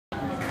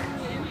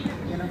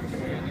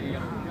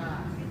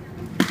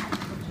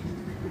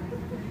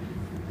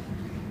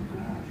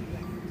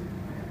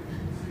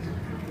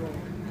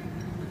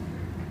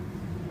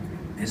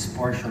This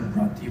portion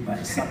brought to you by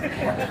Something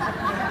Water.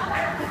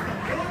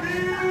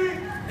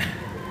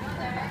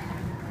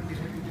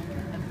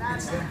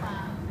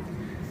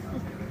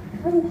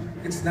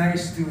 It's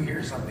nice to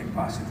hear something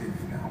positive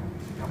now.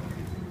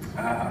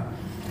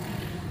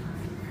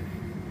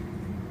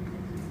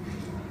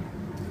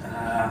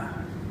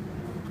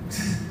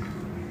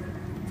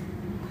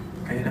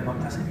 Kayo naman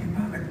kasi,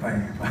 bakit pa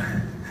eh?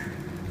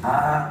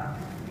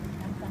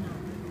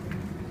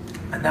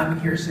 Ang daming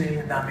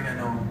hearsay, ang daming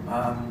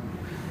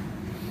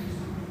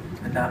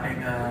ang daming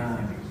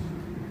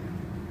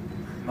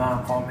mga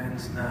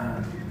comments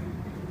na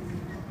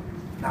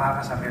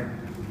nakakasakit.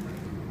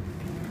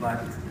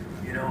 But,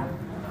 you know,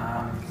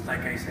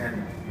 like I said,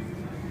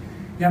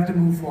 you have to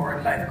move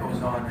forward, life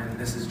goes on, and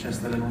this is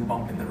just a little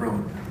bump in the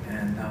road.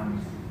 And,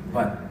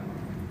 but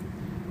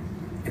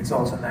it's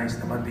also nice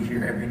naman to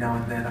hear every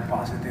now and then a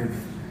positive,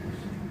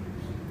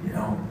 you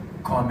know,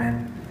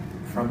 comment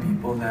from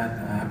people that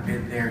have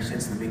been there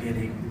since the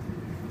beginning.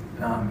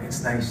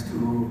 It's nice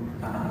to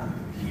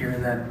hear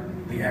that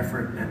the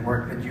effort and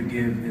work that you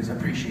give is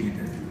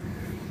appreciated.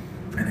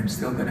 And I'm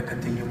still going to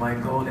continue my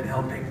goal in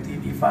helping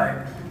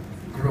TV5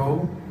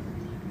 grow.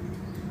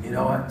 You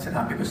know what,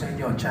 sinabi ko sa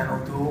inyo,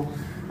 Channel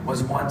 2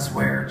 was once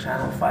where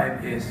Channel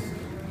 5 is.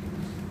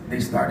 They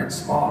started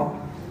small,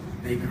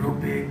 they grew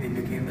big, they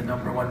became the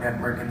 #1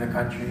 network in the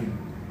country.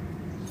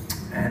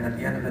 And at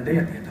the end of the day,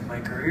 at the end of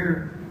my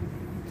career,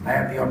 I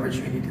have the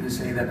opportunity to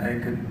say that I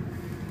could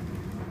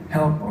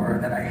help, or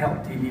that I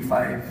helped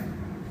TV5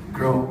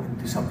 grow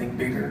into something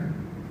bigger.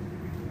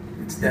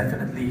 It's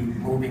definitely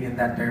moving in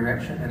that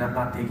direction, and I'm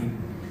not taking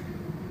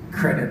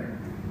credit,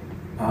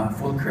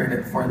 full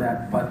credit for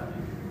that, but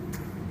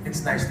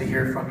it's nice to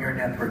hear from your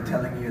network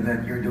telling you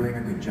that you're doing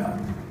a good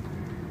job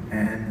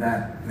and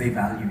that they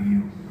value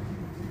you.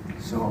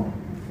 So,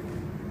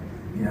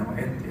 you know,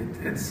 it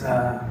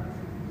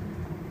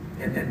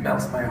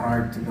melts my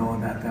heart to know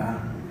that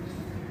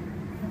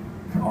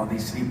all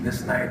these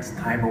sleepless nights,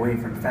 time away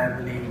from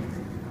family,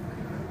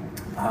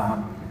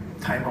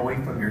 time away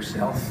from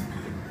yourself,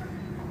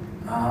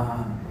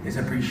 is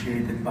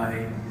appreciated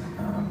by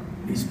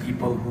these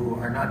people who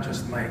are not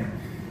just my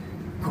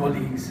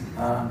colleagues.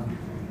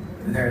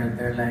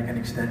 They're like an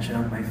extension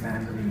of my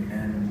family,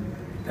 and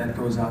that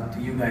goes out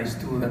to you guys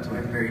too. That's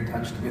why I'm very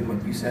touched with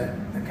what you said,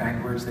 the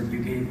kind words that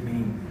you gave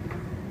me.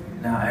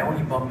 Now, I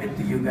only bump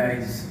into you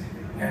guys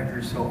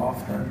ever so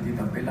often.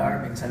 Dito,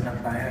 Pilar, minsan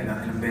lang tayo,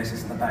 ilang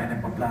beses na tayo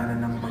nagpaplano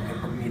ng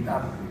magkapag-meet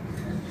up.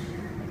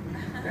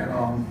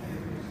 Pero,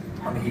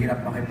 ang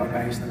hirap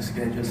makipag-ayos ng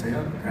schedule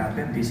sa'yo.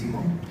 Grabe, busy mo.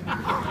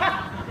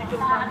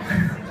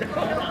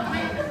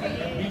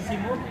 Busy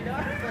mo,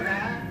 Pilar?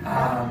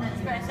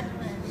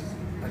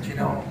 But you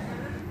know,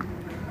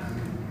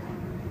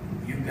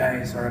 you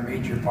guys are a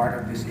major part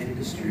of this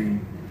industry.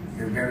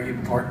 You're very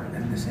important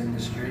in this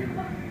industry.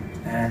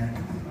 And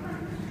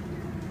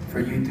for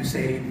you to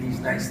say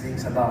these nice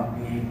things about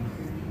me,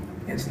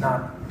 it's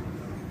not,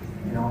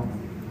 you know,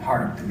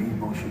 hard to be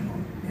emotional.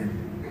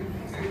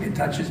 It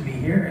touches me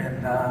here, and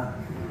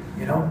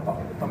you know,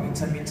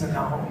 paminsan-minsan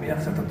lang ako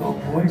umiyak sa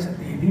totoong buhay sa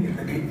TV.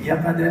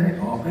 Nag-iiyak ka,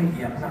 Derek? Okay,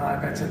 iyak na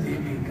agad sa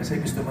TV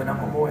kasi gusto mo nang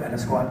umuwi,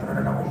 alas 4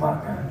 na ng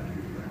umaga.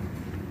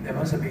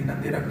 Diba, sabihin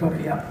ng direktor,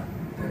 iyak.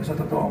 Pero sa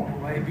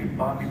totoong buhay,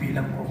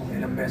 bibilang mo kung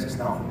ilang beses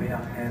na ako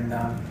umiyak. And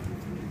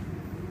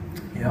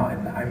you know,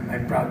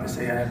 I'm proud to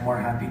say I have more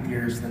happy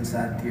tears than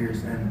sad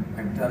tears. And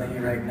I'm telling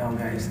you right now,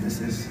 guys,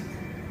 this is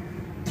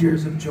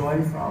tears of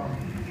joy from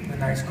the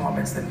nice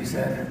comments that you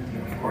said, and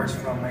of course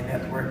from my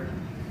network,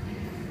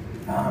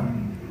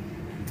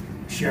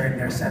 sharing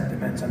their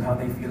sentiments on how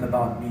they feel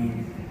about me.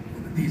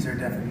 These are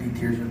definitely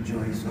tears of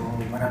joy. So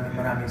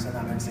maraming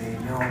salamat sa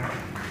inyo.